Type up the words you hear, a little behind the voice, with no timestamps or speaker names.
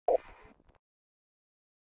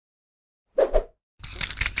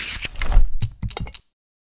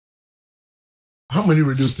How many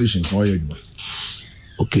radio stations are you?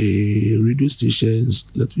 Okay, radio stations.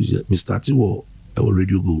 Let me see. Me started with our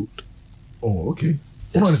Radio Gold. Oh, okay.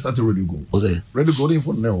 Yes. When I started Radio Gold? Was it? Radio Gold in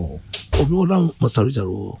for now. Oh, me oda Master Richard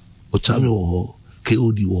wo, Ochami wo,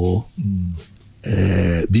 KOD wo,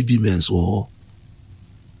 BB Men's wo.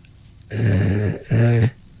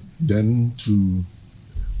 Then to,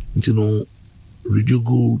 you know, Radio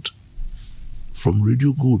Gold. From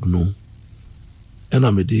Radio Gold, no. And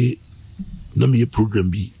I'm a day. Let me a program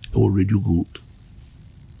be or Radio Gold.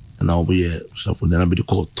 And I'll be a shuffle. Then I'm be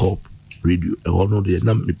called Top Radio. I want to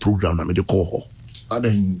know the program. I'm the call. And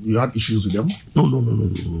then you had issues with them? No.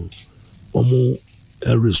 Omo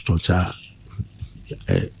a restructure.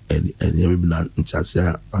 And you maybe not in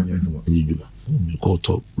Chasia and you call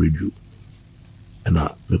Top Radio. And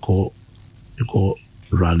I call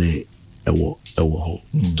Rane Ewo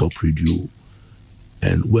Top Radio.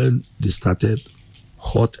 And when they started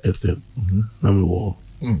Hot FM, now we were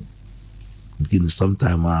beginning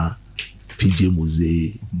sometime PJ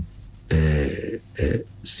Mose,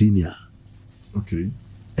 senior. Okay.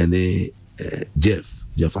 And then Jeff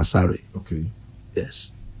Asare. Okay.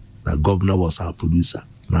 Yes. The governor was our producer.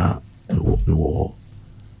 Now we were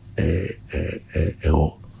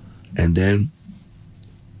and then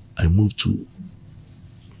I moved to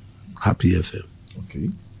Happy FM. Okay.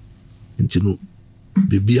 And you know,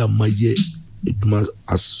 baby, I might it must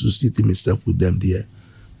associate myself with them there.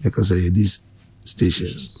 Because these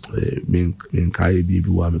stations, me kai baby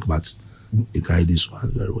one, but I kai this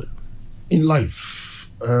one very well. In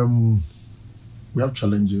life, we have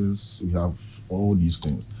challenges. We have all these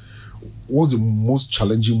things. What's the most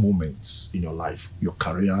challenging moments in your life, your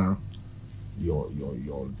career, your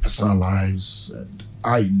personal lives,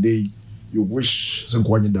 and you wish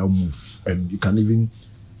that move, and you can even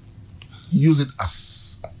use it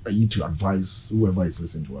as a need to advise whoever is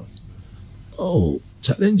listening to us. Oh,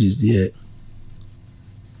 challenges there.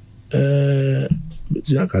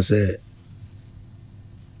 Like I say,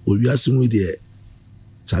 we are seeing with the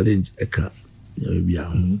challenge.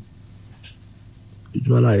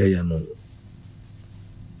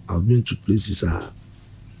 I've been to places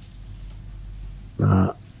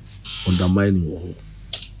undermining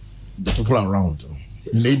the people around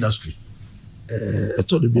in the industry. I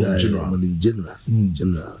thought it'd be in general. I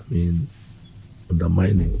mean,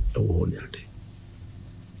 undermining a whole day.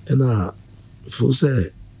 And for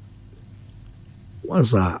say,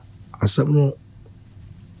 once I said,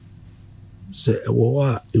 say a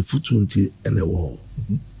war, a foot and a war.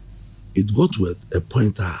 It got to a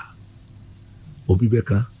point.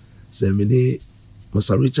 Obibeka, say,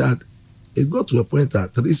 Master Richard, it got to a point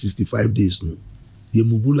that 365 days, no, you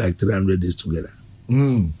move like 300 days together.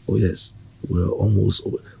 Oh, yes. We're almost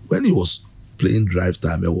over. When he was playing Drive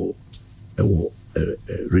Time, Radio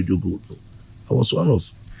Gold, I was one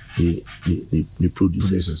of the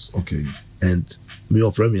producers. Okay. And me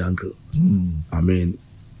offer me uncle. I mean,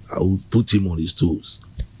 I would put him on his toes.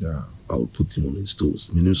 Yeah. I would put him on his toes.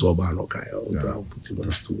 I would put him on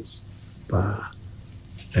his toes.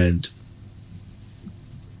 And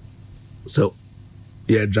so,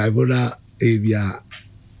 yeah, driver area.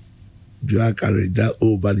 Do you carry that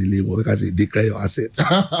over the label because they declare your assets?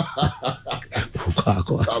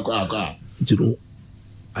 You know,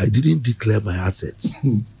 I didn't declare my assets.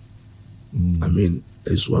 I mean,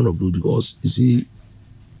 it's one of those because you see,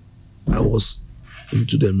 I was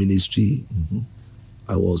into the ministry,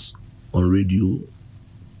 I was on radio,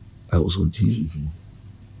 I was on TV.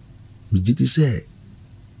 We did say,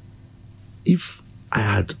 if I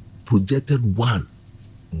had projected one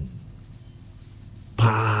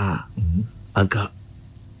anka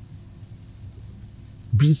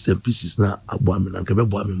bits and pieces na abuami na anka be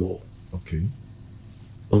buami more. Okay.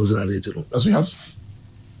 As we have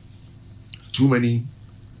too many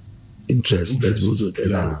interests.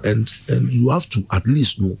 And you have to at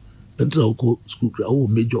least know enter school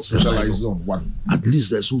major specialize on one. At least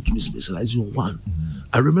there's so to be specializing on one.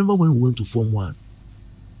 I remember when we went to Form 1,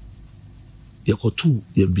 you got 2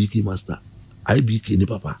 MBK master, IBK ni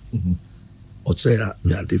papa. Or say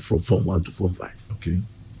me I did from Form 1 to Form 5. Okay.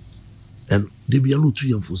 And they be able to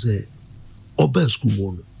young for say open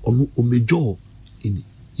school on major in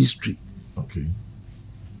history. Okay.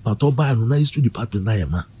 But oba no history department na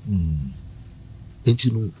yama. And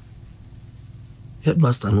you know,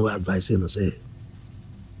 headmaster no advice and say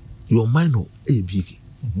your minor ABK.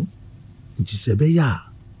 It is a beya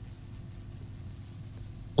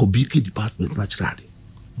Obiki department naturally.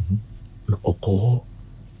 Na oko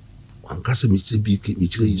ankasa michire BK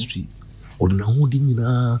michire history or na holding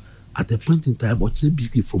na at a point in time michire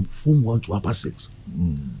BK from Form 1 to Upper 6.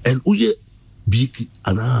 And uye BK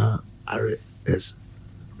ana are Yes.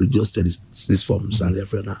 Religious studies from Sally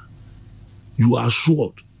Frena. You are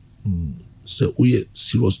assured. So we are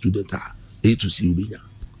serious student A to C ubinya.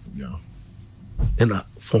 Yeah. And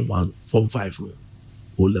form 1, form 5,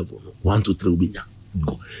 O level 1 to 3 ubinya.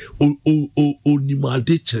 O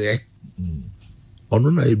nimade chere. Ono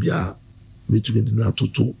na ebia between the na to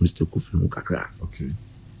Mr. Kofi Mukakra. Okay.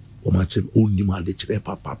 O machem o nimade chere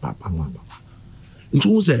papa.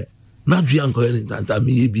 Ntu say na dua nko yen tanta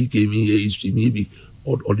mi ebi ke mi history mi ebi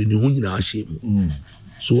or the new nyina ashem.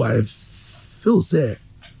 So I feel say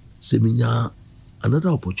minya another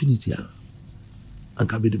opportunity and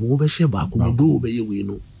can be the move share back do be we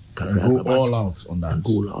no can go all out on that. And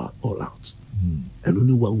go all out. And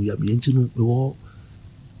only one we are being to know we all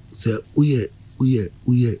say we are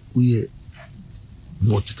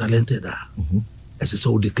multi-talented as it's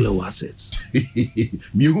all declare assets.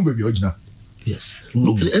 Me who be original. Yes.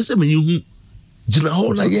 No, as I mean you jina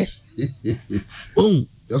ho na ye. Oh,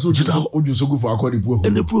 that's what you so good for aquatic poor.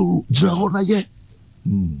 And the pro jina ho na ye.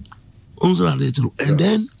 And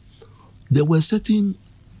then there were certain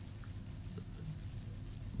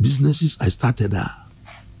businesses I started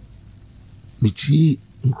Michi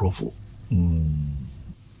Nkrofo.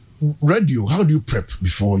 Radio, how do you prep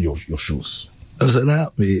before your shows? I said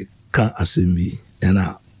that me can't assembly and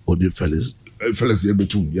all the fellas here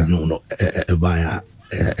between, yeah. No, buyer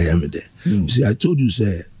me there. See, I told you,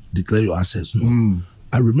 say, declare your assets. No.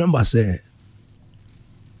 I remember, say,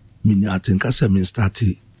 I think I said,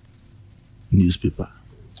 started newspaper.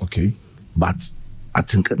 Okay. But I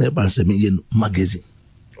think I never said magazine.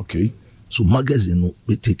 Okay. So magazine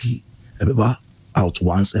we take it out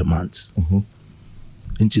once a month.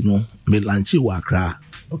 And you know, me lunch Accra.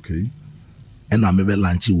 Okay. And I maybe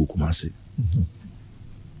lunch Kumasi.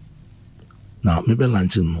 Now maybe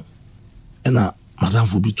lunch no. And madam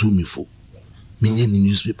for be to me for me in the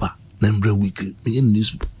newspaper. Number weekly. Me in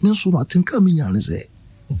newspaper. Me so I think I mean say.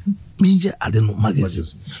 Me I don't know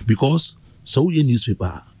magazine. Because so we in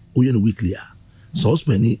newspaper, we in weekly. So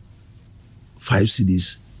spending 5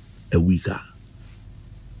 CDs a week.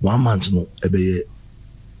 1 month no ebe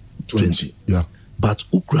 20. Yeah. But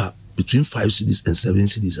ukra between 5 CDs and 7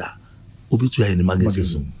 CDs obitwe in the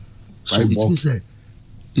magazine. So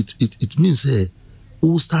it means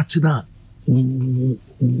who starting na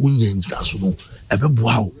unyenjina so no ebe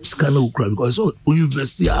boa scan ukra because so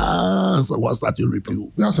university so what start to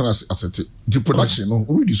review. We answer as the production no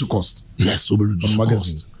reduce cost. Yes, so reduce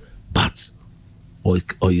cost. But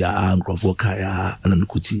oya nkrofo kaya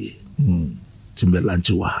anamikuti timbe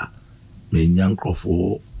lanchi wa me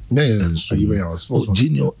nyankrofo and so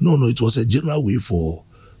junior no it was a general way for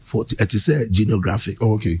it is a junior graphic.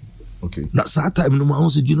 Oh, okay now that time no man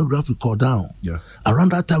say junior graphic call down. Yeah,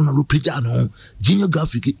 around that time no page no junior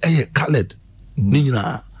graphic colored ni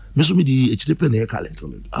nyina me so me di HDP na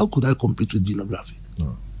colored. How could I compete with junior graphic?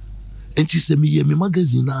 No. And she said me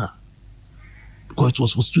magazine na because it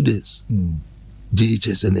was for students.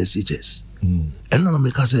 JHS and SHS. And now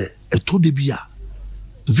make us say a told the bia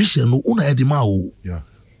vision no una edima o. Yeah.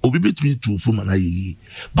 Obi bit me to from na yi.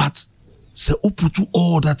 But say oputu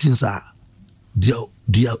all that things are dia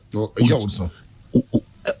yeah also.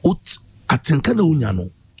 Atenka na unya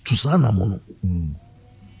no to sana mo no.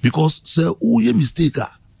 Because say who ye mistake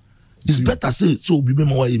it's better say so be me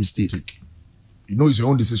why mistake. You know it's your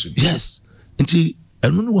own decision. Yes. Until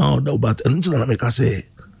and no one but until na make us say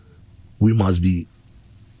we must be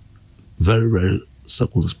very, very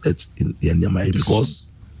circumspect in Yanyamai because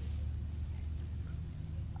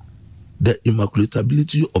the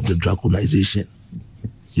immaculatability of the draconization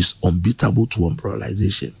is unbeatable to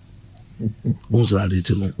imperialization.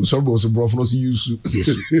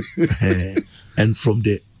 And from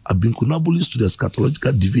the Abinkunabulis to the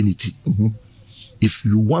scatological divinity, if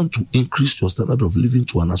you want to increase your standard of living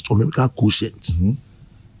to an astronomical quotient,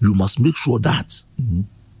 you must make sure that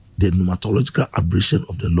the pneumatological aberration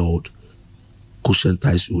of the Lord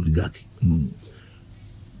quotientize oligarchy.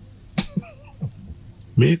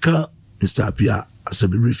 Maker Mr. Apia as a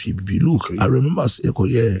brief look. I remember say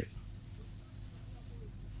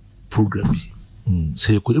program.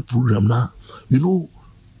 Say program now. You know,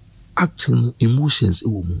 acting emotions.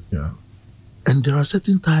 Yeah. And there are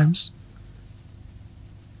certain times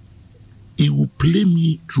he will play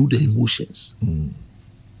me through the emotions.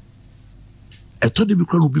 I thought the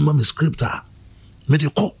Bikran would be my script. Made a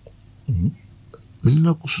call.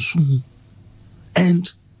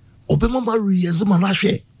 And Obama Marie as a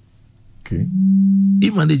manashe. Okay. He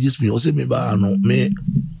manages me. Also, me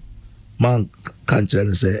man can't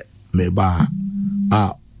say me ba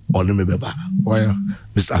on me beba. Why?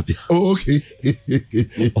 Mr. Abia. Oh, okay.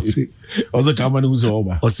 Also, come on, who's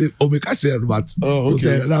over? I say, oh, make I say, but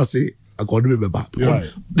now say, I got me beba.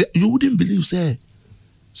 You wouldn't believe, say,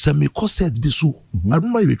 me corset be so. I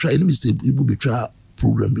remember you try any mistake, you will be try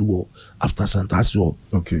program be war after Santasio.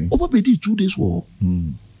 Okay. Over be 2 days war.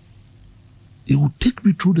 It would take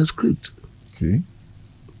me through the script. Okay.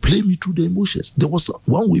 Play me through the emotions. There was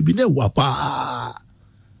one way be there wapa.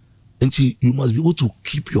 And you must be able to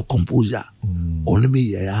keep your composure. Only me,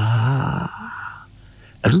 yeah.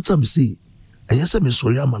 I don't tell me say, and yes, I'm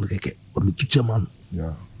sorry, I'm man, but me to man.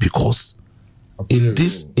 Yeah. Because in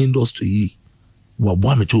this industry, we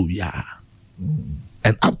want to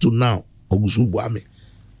and up to now, Ogusu Buame,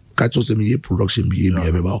 catch us me production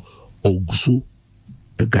behavior about Ogusu,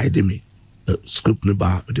 a guide me, a script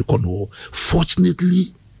neba, the corner.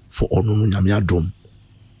 Fortunately for Onu Nyamia Drum,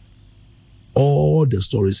 all the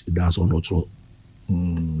stories it does on Otro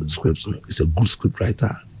scripts. It's a good script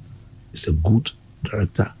writer, it's a good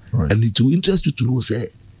director, and it will interest you to know, say,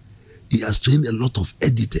 he has trained a lot of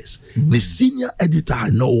editors. The senior editor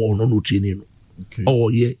I know no training. Okay. Or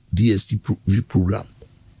DSTV program.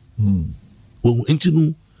 Well,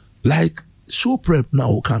 into like show prep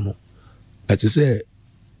now, Kano. As I say,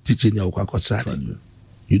 teaching you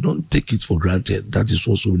you don't take it for granted. That is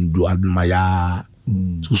also when you do admire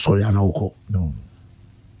to sorry no.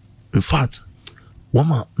 In fact,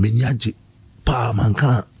 wama menyaji pa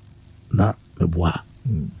manka na meboa.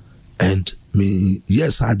 And me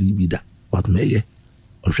yes I did be that, but me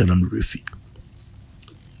I'm refi.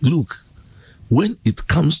 Look. When it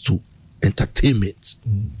comes to entertainment,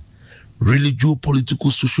 religious, political,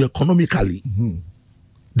 socio-economically,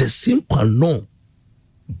 the same canon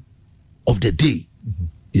of the day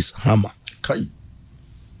is hammer.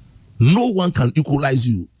 No one can equalize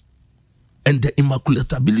you, and the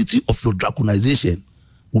immaculatability of your draconization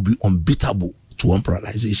will be unbeatable to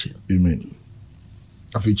unparallelization. Amen.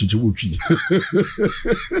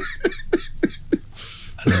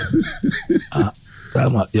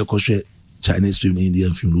 Chinese film,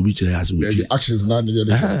 Indian film, Ruby has with the actions now.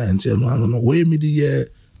 And tell no, no. Where me the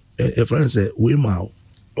a friend say, "We mau."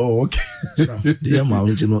 Oh, okay. Dear mau,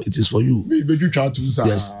 you know, it is for you. Maybe you try to say.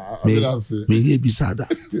 Yes. Me be sad.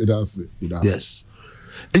 Yes.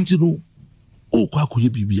 And you know, oh, kwaku ye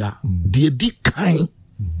bibia. The di kind.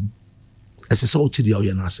 As a salt to the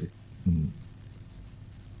audience.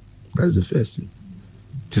 That's the first thing.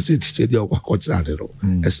 To say teacher the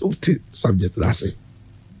kwaku as subject last.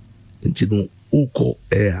 Nti no uko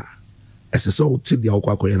air esese o ti dia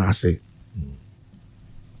okwa koye na ase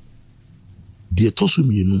die tosu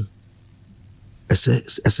mienu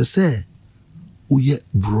esese we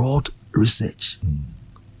broad research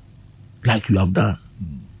like you have done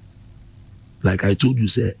like I told you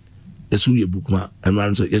say esu ye bookma and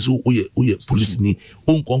man say esu we police ni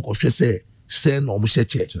on hwe say no mo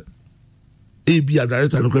cheche e bia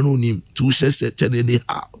director no kan onim to cheche ne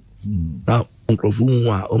ha now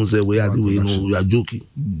say we are doing, we are joking.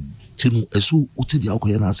 Tinu esu uti di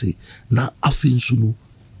akoye na say na afinsu no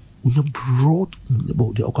unya broad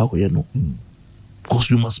about the akoye no. Because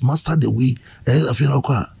you must master the way. Afin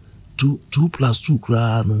akwa 2 + 2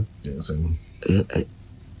 kra no. Yes.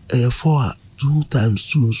 4 2 times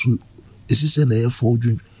 2 so esi say na 4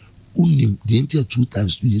 jun unim the entire 2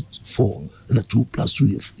 times 2 is 4 and 2 +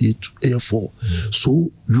 2 is 4. So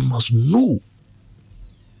you must know.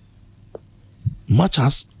 Much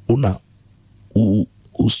as Ona who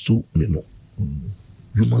to me know.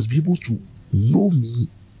 You must be able to know me,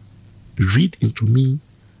 read into me,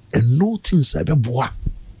 and know things I be boa.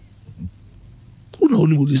 Who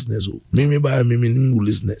only listeners? Me by me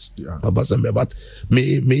listeners. But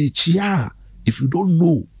me chia. If you don't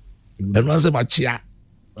know, and once about chia,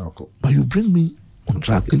 but you bring me on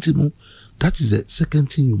track. And you know that is the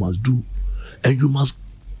second thing you must do, and you must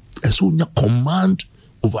as soon command.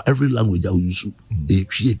 Over every language I will use,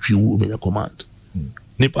 a command.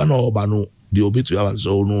 Nipa no obano, the obey to have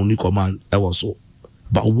so no ni command, I was so.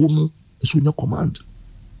 But woman, so your command,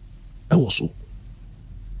 I was so.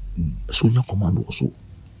 So your command was so.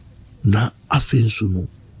 Na afensu no.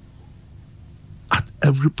 At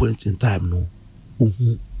every point in time, no,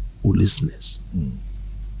 listeners.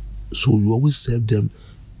 So you always serve them.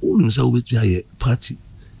 Only say we be a party.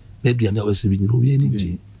 Maybe I never say we no be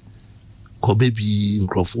anything. Ko baby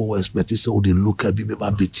nkrofo expect say o dey look at be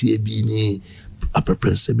betie bi ni a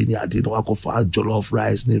preference bi ni ade no akofa jollof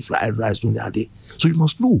rice ni fried rice no ade. So you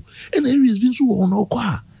must know and areas been so on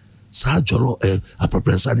okwa sa jollof a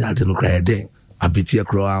preference ani ade no cry den abetie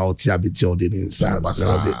kro out abetie o dey inside.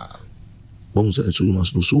 So you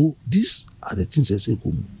must know. So these are the things I say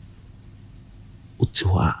come. wote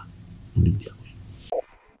hɔ a wonim deɛ